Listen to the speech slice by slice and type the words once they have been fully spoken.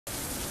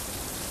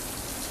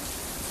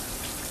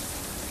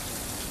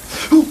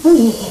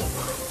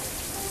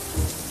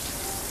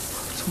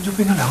怎么就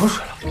变成凉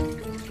水了？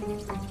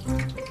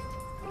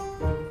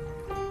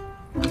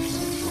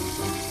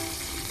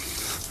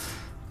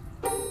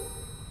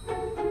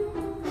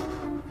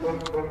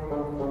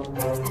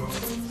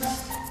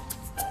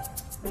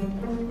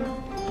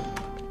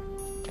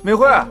美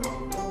惠，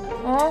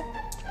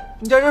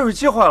你家热水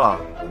器坏了？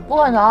不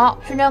可能，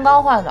是年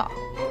刚换的。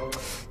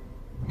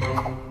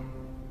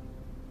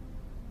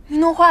你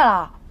弄坏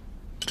了？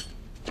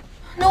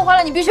弄坏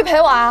了你必须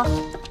赔我啊！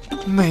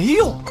没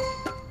有。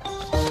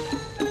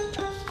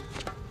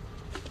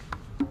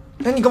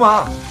哎，你干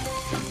嘛？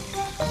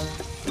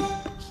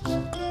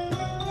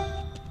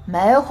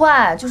没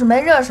坏，就是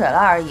没热水了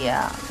而已，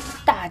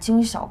大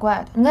惊小怪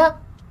的。你看，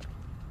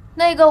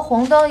那个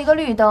红灯，一个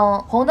绿灯，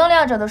红灯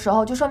亮着的时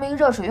候就说明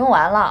热水用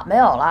完了，没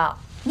有了。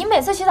你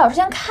每次洗澡之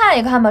前看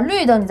一看嘛，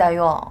绿灯你再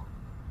用。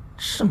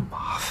这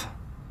麻烦。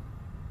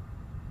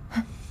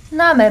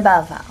那没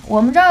办法，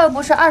我们这儿又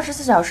不是24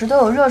小时都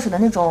有热水的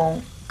那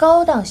种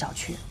高档小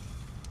区，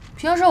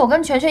平时我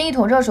跟全全一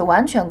桶热水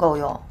完全够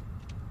用。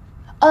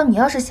哦，你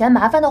要是嫌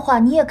麻烦的话，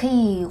你也可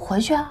以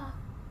回去啊。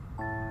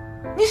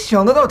你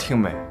想的倒挺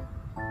美，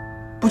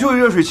不就是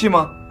热水器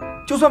吗？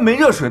就算没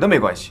热水都没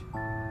关系，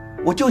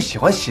我就喜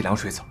欢洗凉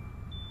水澡。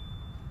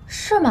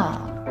是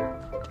吗？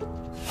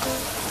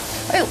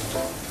哎呦，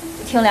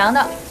挺凉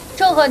的，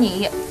正合你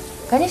意，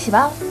赶紧洗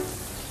吧。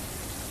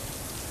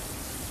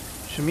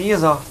什么意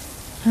思啊？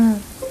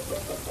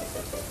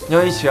你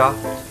要一起啊？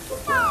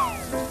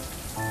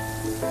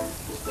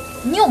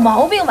你有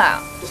毛病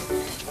吧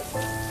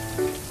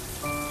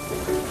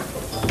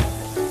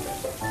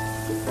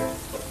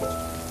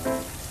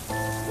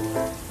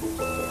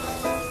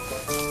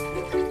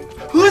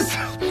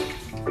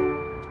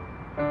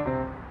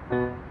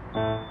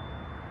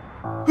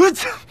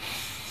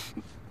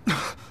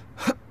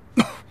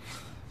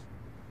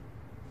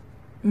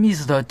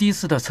？Miss 的第一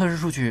次的测试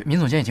数据，闵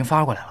总监已经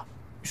发过来了，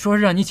说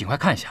是让你尽快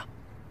看一下，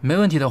没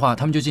问题的话，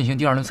他们就进行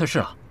第2轮测试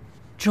了，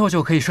之后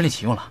就可以顺利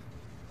启用了。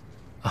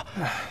啊，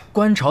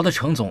观潮的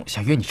程总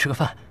想约你吃个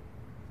饭，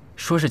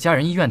说是家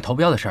人医院投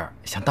标的事儿，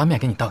想当面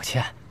给你道个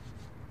歉。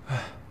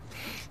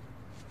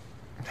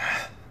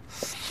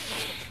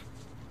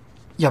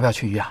要不要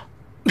去医院啊？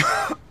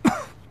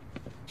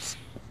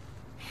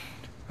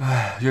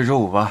哎，约周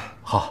5吧。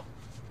好，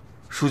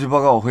数据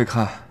报告我会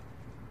看，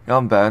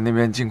让百安那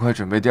边尽快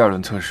准备第2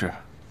轮测试。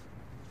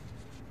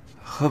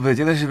和北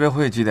京的视频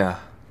会几点？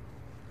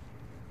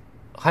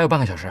还有半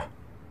个小时。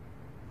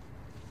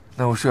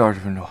那我睡20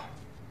分钟，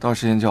到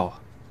时间叫我。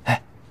哎，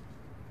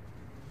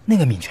那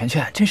个闵全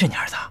全真是你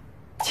儿子啊？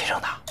亲生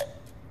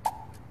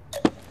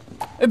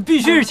的？必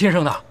须是亲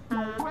生的。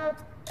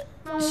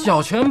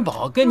小全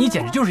宝跟你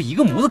简直就是一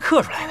个模子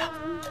刻出来的，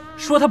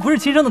说他不是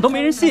亲生的都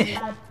没人信。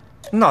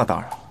那当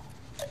然，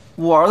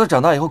我儿子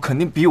长大以后肯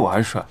定比我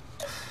还帅。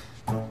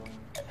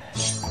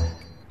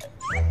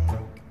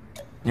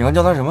你刚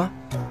叫他什么？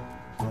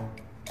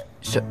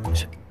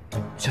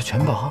小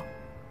全宝，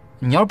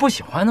你要是不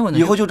喜欢的话，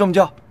以后就这么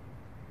叫。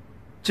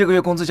这个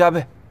月工资加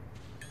倍。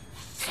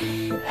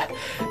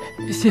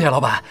谢谢老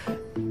板，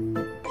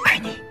爱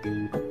你。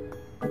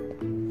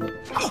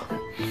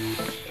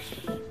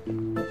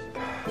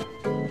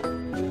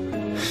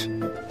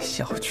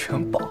小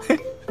全宝，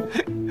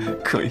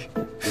可以。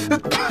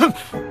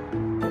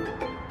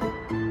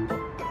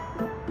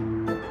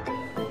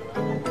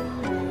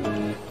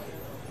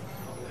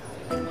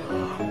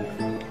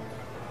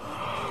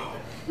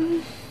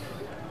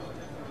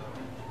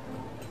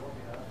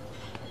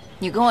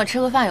你跟我吃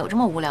个饭有这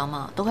么无聊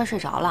吗？都快睡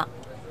着了。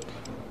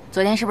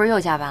昨天是不是又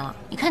加班了？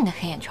你看你的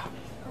黑眼圈。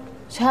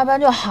加班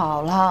就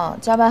好了，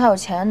加班还有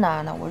钱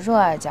拿呢。我热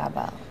爱加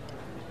班，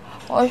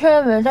我现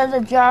在每天在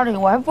家里，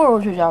我还不如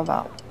去加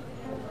班。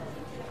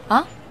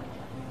啊？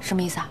什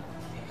么意思啊？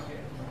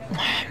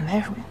哎，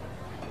没什么。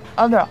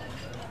啊，对了，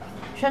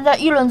现在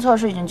1轮测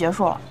试已经结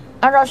束了，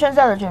按照现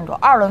在的进度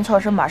，2轮测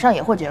试马上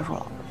也会结束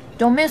了。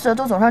等 Miss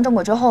都走上正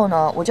轨之后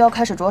呢，我就要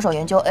开始着手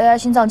研究 AI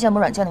心脏建模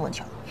软件的问题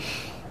了。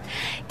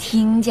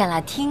听见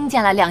了，听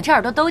见了，2只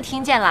耳朵都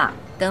听见了。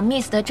等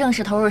Miss 的正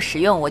式投入使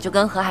用，我就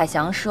跟何海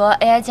翔说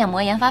AI 建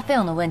模研发费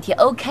用的问题。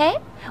OK，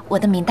 我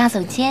的闵大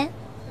总监。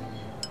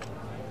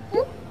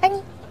爱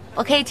你。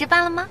我可以吃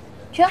饭了吗？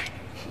去啊。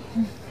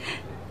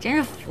真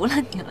是服了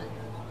你了。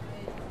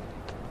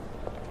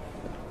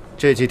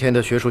这几天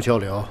的学术交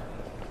流，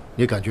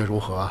你感觉如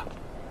何啊？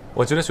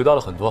我觉得学到了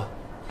很多，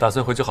打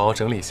算回去好好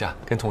整理一下，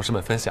跟同事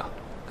们分享。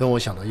跟我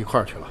想到一块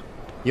儿去了。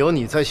有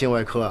你在心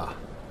外科啊，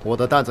我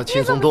的担子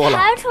轻松多了。你怎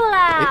么才出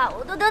来？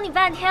我都等你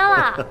半天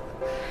了。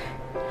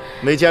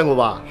没见过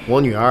吧？我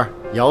女儿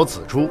姚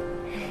子珠，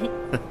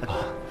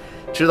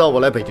知道我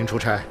来北京出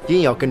差，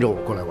硬要跟着我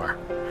过来玩。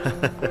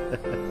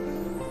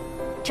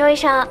周医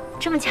生，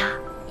这么巧，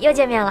又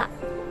见面了。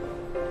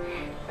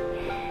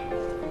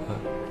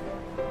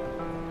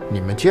你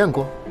们见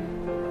过？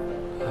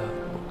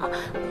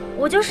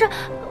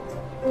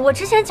我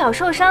之前脚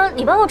受伤，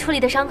你帮我处理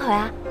的伤口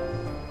呀。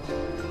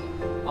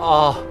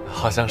哦，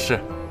好像是。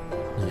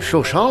你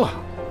受伤了？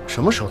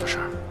什么时候的事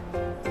儿？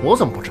我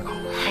怎么不知道？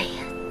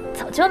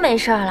就没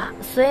事了，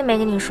所以没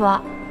跟你说。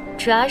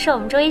主要是我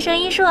们周医生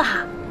医术好。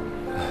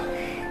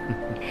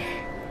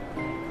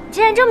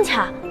既然这么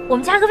巧，我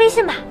们加个微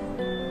信吧。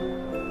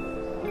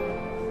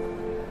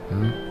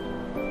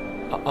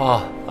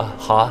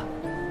好啊。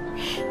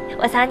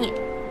我扫你，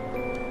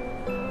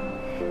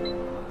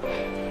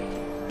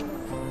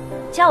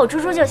叫我猪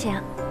猪就行。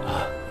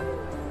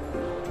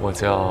我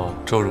叫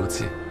周如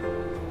记。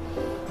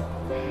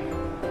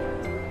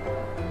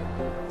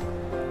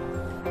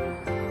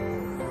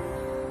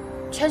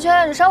圈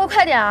圈，你稍微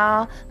快点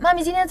啊！妈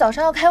咪今天早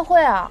上要开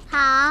会啊。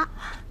好。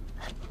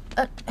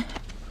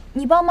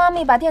你帮妈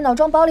咪把电脑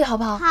装包里好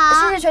不好？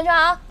好。谢谢圈圈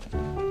啊。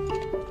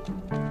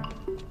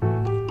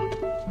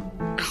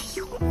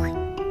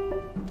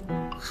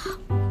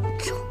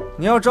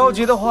你要着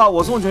急的话，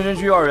我送圈圈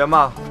去幼儿园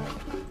吧。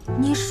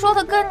你说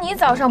的跟你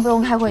早上不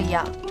用开会一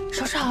样。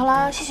收拾好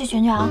了，谢谢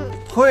圈圈啊。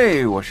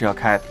会我是要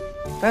开的，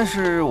但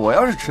是我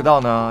要是迟到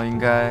呢，应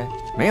该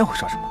没人会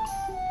说什么。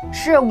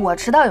是我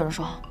迟到，有人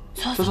说。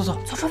走，出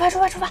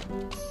发！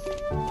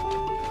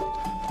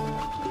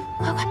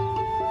快！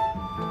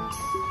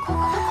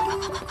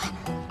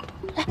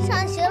来，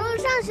上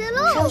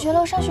学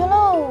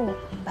喽！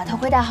把头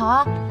盔戴好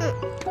啊。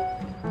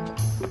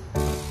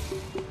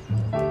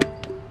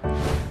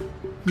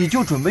你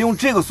就准备用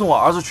这个送我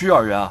儿子去幼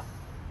儿园啊？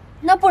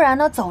那不然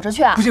呢？走着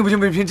去啊？不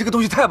行，这个东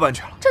西太不安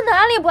全了。这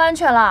哪里不安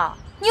全了？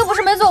你又不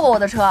是没坐过我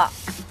的车。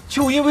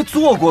就因为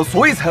坐过，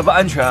所以才不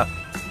安全。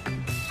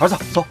儿子，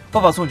走，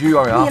爸爸送你去幼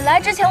儿园啊！你来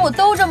之前我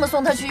都这么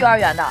送他去幼儿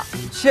园的。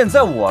现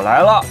在我来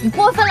了，你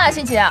过分了，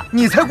辛奇。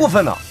你才过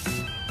分呢！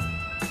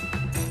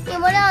你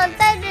们俩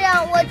再这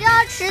样，我就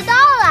要迟到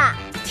了。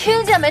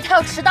听见没？他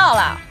要迟到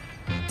了。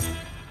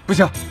不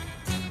行，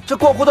这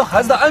关乎到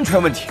孩子的安全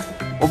问题，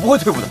我不会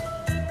退步的。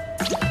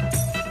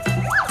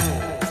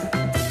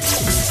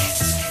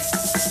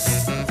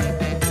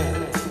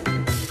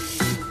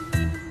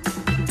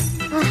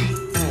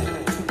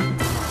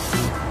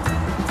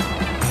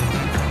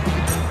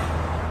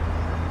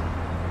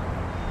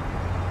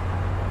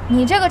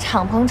你这个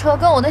敞篷车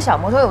跟我的小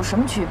摩托有什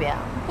么区别啊？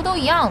不都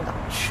一样的？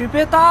区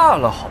别大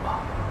了，好吧？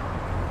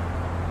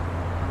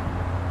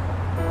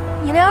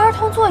你连儿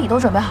童座椅都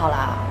准备好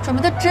了，准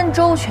备的真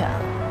周全。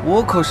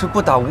我可是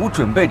不打无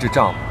准备之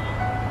仗。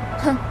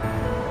哼，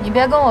你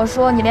别跟我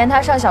说你连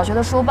他上小学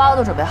的书包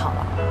都准备好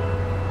了。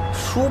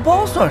书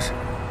包算什么？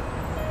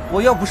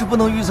我要不是不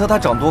能预测他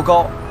长多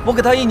高，我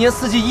给他一年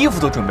四季衣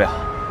服都准备好。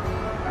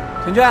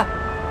圈圈，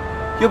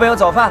右边有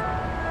早饭，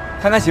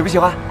看看喜不喜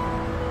欢。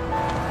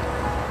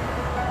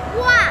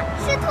哇，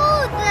是兔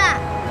子，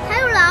还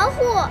有老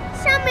虎，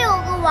上面有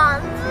个王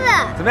字。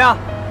怎么样，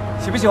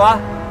喜不喜欢？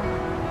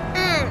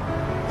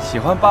喜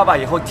欢爸爸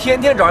以后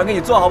天天找人给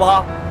你做，好不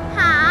好？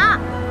好。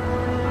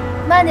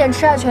慢点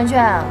吃啊，圈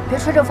圈，别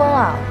吹着风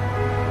了。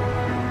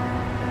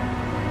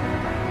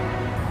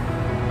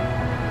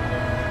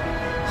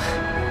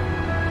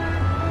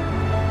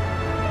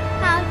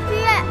好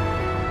吃。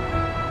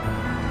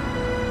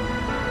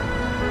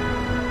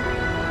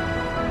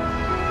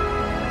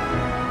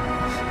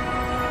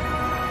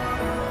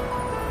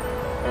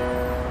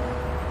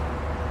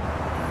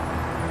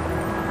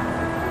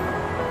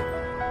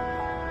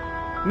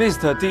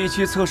Mist 第一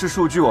期测试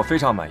数据我非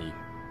常满意。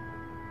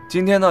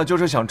今天呢，就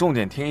是想重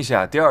点听一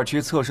下第二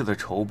期测试的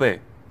筹备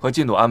和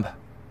进度安排。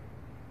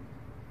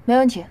没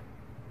问题，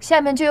下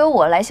面就由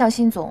我来向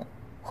辛总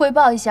汇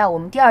报一下我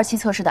们第二期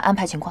测试的安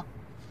排情况。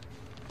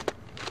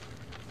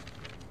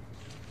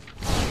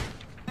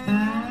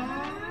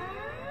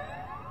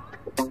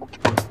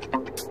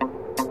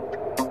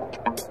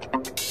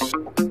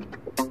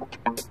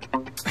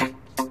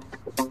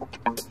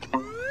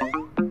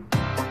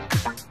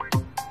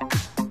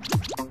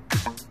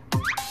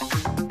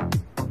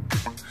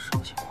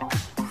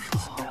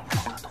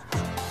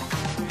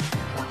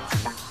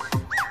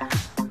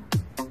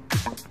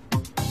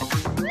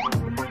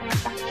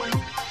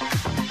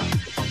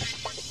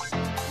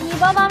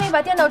帮妈咪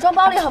把电脑装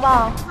包里好不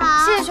好？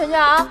好，谢谢全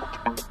全啊。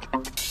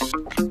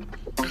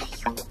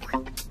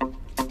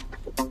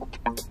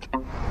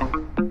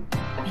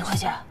明慧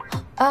姐，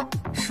啊，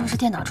是不是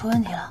电脑出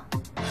问题了？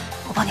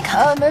我帮你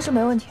看。没事，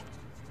没问题。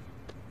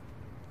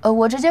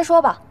我直接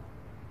说吧。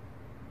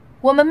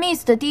我们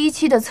Mist 的第一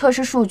期的测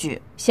试数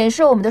据显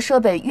示，我们的设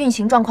备运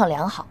行状况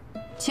良好，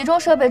其中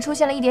设备出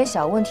现了一点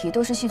小问题，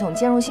都是系统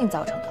兼容性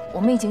造成的，我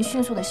们已经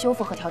迅速的修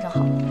复和调整好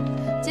了。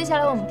接下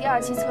来我们第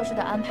二期测试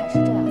的安排是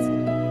这样子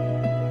的。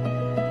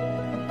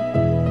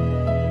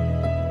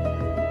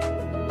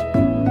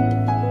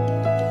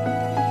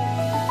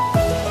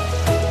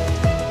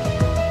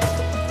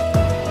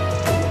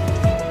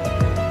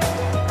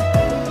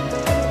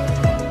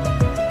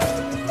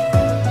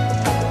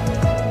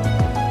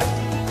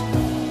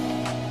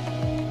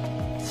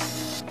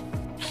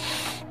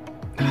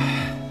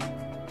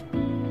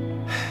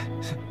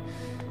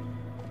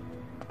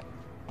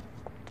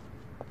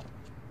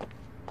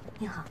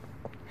你好，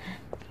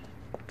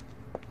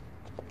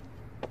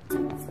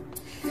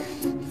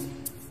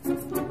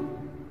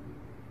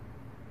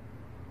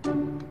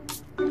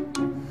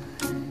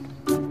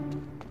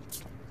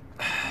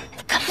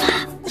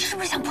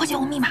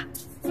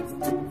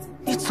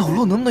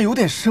后能不能有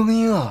点声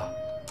音啊？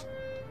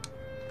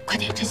快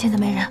点，趁现在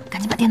没人，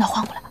赶紧把电脑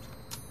换过来。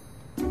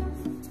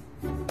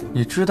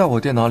你知道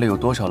我电脑里有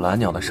多少蓝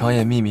鸟的商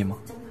业秘密吗？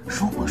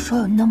如果说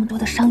有那么多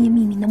的商业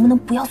秘密，能不能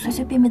不要随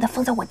随便便的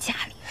放在我家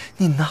里？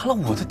你拿了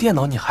我的电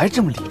脑，你还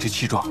这么理直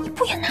气壮？你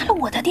不也拿了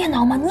我的电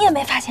脑吗？你也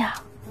没发现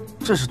啊？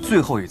这是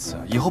最后一次，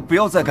以后不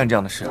要再干这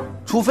样的事啊！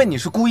除非你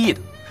是故意的，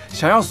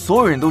想让所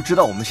有人都知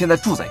道我们现在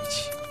住在一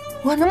起。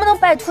我能不能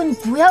拜托你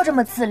不要这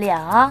么自恋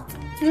啊？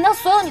你那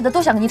所有女的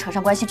都想跟你扯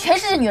上关系，全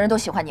世界女人都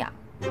喜欢你啊！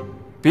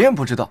别人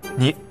不知道，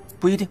你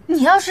不一定。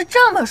你要是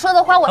这么说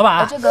的话，老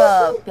板，这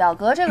个表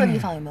格这个地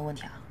方有没有问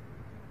题啊？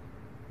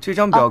这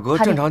张表格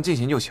正常进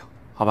行就行，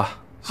好吧？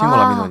辛苦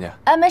了，闵总监。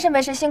哎，没事没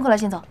事，辛苦了，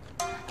辛总。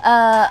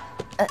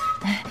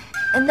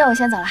那我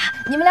先走了，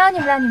你们聊。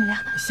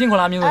辛苦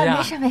了，闵总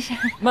监。没事，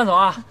慢走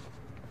啊。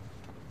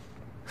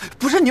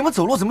不是你们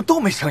走路怎么都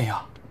没声音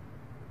啊？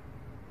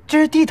这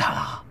是地毯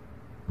啊，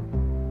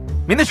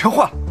明天全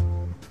换了。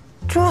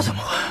这怎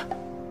么换？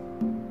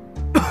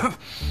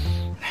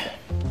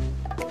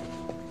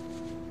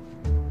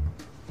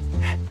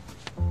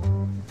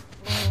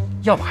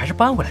要不还是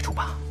搬回来住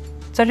吧，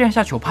再这样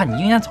下去，我怕你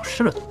英年早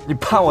逝了都。你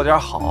盼我点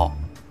好，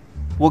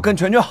我跟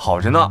全全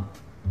好着呢，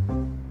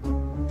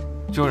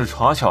就是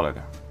床小了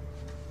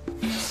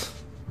点，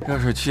热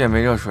水器也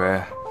没热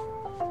水，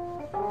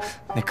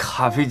那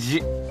咖啡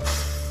机，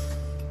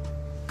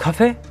咖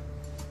啡，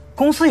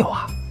公司有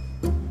啊，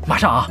马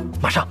上啊，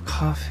马上。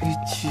咖啡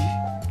机。